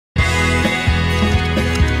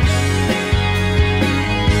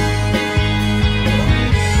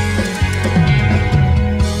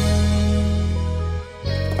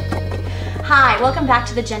welcome back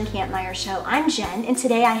to the Jen Meyer Show. I'm Jen, and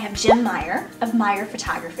today I have Jim Meyer of Meyer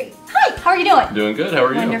Photography. Hi, how are you doing? Doing good, how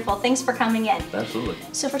are you? Wonderful, thanks for coming in. Absolutely.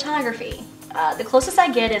 So photography, the closest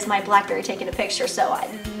I get is my BlackBerry taking a picture, so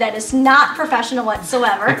that is not professional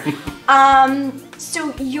whatsoever.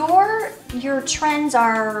 So your trends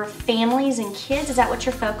are families and kids, is that what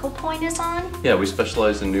your focal point is on? Yeah, we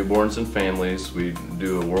specialize in newborns and families. We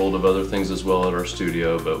do a world of other things as well at our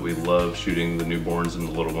studio, but we love shooting the newborns and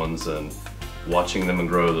the little ones and watching them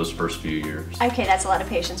grow those first few years. Okay, that's a lot of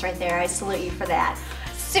patience right there. I salute you for that.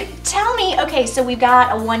 So tell me, okay, so we've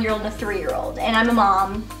got a 1-year-old and a 3-year-old, and I'm a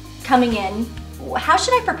mom coming in. How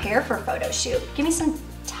should I prepare for a photo shoot? Give me some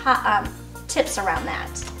tips around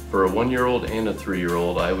that. For a 1-year-old and a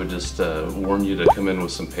 3-year-old, I would just warn you to come in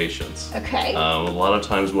with some patience. Okay. A lot of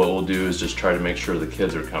times what we'll do is just try to make sure the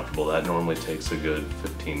kids are comfortable. That normally takes a good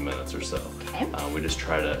 15 minutes or so. Okay. We just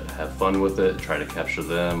try to have fun with it, try to capture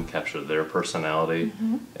them, capture their personality,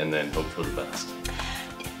 and then hope for the best.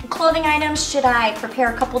 Clothing items, should I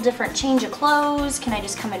prepare a couple different change of clothes? Can I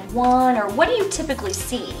just come in one, or what do you typically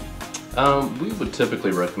see? We would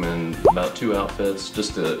typically recommend about 2 outfits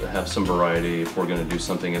just to have some variety if we're going to do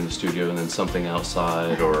something in the studio and then something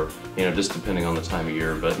outside, or just depending on the time of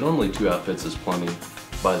year. But normally 2 outfits is plenty.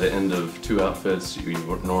 By the end of 2 outfits, you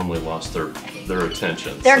normally lost their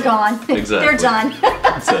attention. They're gone. Exactly. They're done.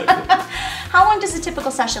 Exactly. How long does a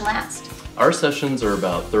typical session last? Our sessions are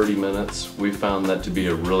about 30 minutes. We found that to be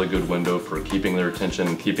a really good window for keeping their attention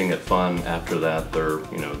and keeping it fun. After that, they're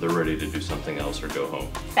ready to do something else or go home.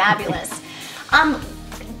 Fabulous.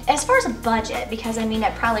 As far as a budget, because I mean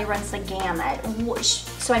that probably runs the gamut,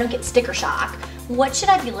 so I don't get sticker shock, what should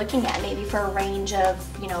I be looking at maybe for a range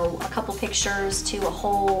of, a couple pictures to a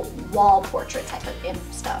whole wall portrait type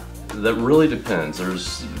of stuff? That really depends.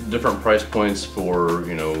 There's different price points for,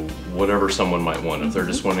 whatever someone might want. If they're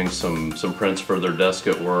just wanting some prints for their desk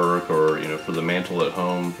at work or, for the mantle at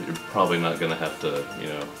home, you're probably not going to have to,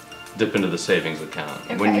 dip into the savings account.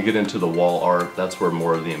 Okay. When you get into the wall art, that's where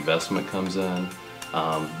more of the investment comes in.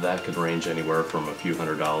 That could range anywhere from a few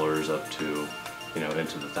 $100s up to,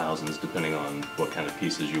 into the thousands, depending on what kind of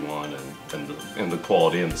pieces you want and the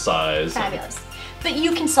quality and the size. Fabulous. But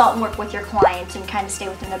you consult and work with your clients and kind of stay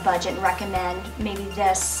within the budget and recommend maybe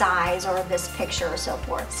this size or this picture or so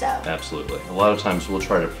forth. So absolutely. A lot of times we'll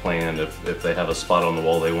try to plan if they have a spot on the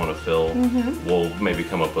wall they want to fill, we'll maybe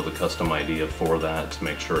come up with a custom idea for that to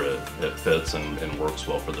make sure it fits and works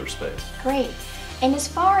well for their space. Great. And as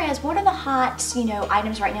far as what are the hot,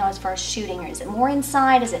 items right now as far as shooting? Is it more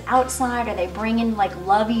inside? Is it outside? Are they bringing like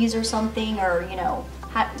loveys or something? Or,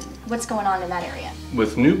 what's going on in that area?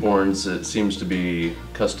 With newborns, it seems to be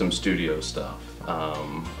custom studio stuff.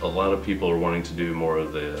 A lot of people are wanting to do more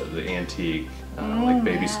of the antique, like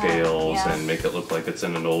baby scales, and make it look like it's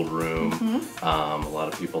in an old room. A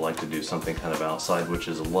lot of people like to do something kind of outside, which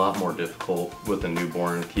is a lot more difficult with a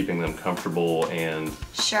newborn. Keeping them comfortable and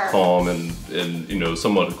calm and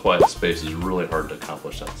somewhat a quiet space is really hard to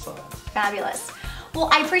accomplish outside. Fabulous. Well,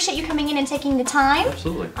 I appreciate you coming in and taking the time.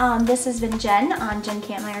 Absolutely. This has been Jen on Jen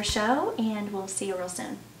Meyer Show, and we'll see you real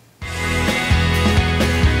soon.